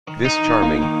This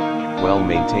charming,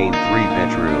 well-maintained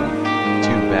 3-bedroom,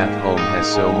 2-bath home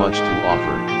has so much to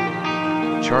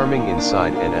offer. Charming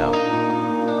inside and out.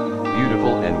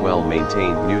 Beautiful and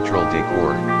well-maintained neutral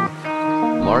decor.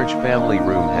 Large family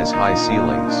room has high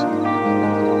ceilings.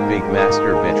 Big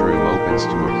master bedroom opens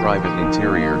to a private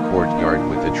interior courtyard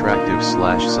with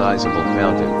attractive/sizable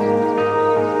fountain.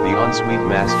 The ensuite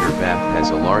master bath has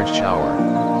a large shower.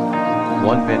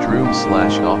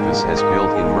 1-bedroom/office has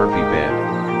built-in Murphy bed.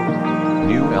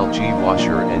 New LG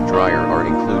washer and dryer are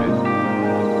included.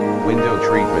 Window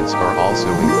treatments are also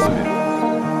included.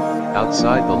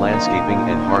 Outside, the landscaping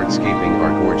and hardscaping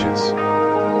are gorgeous.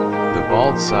 The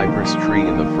bald cypress tree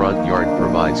in the front yard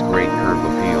provides great curb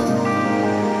appeal.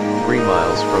 3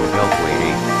 miles from Beltway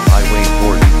 8, Highway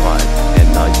 45, and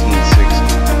 1960.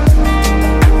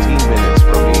 15 minutes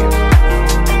from here.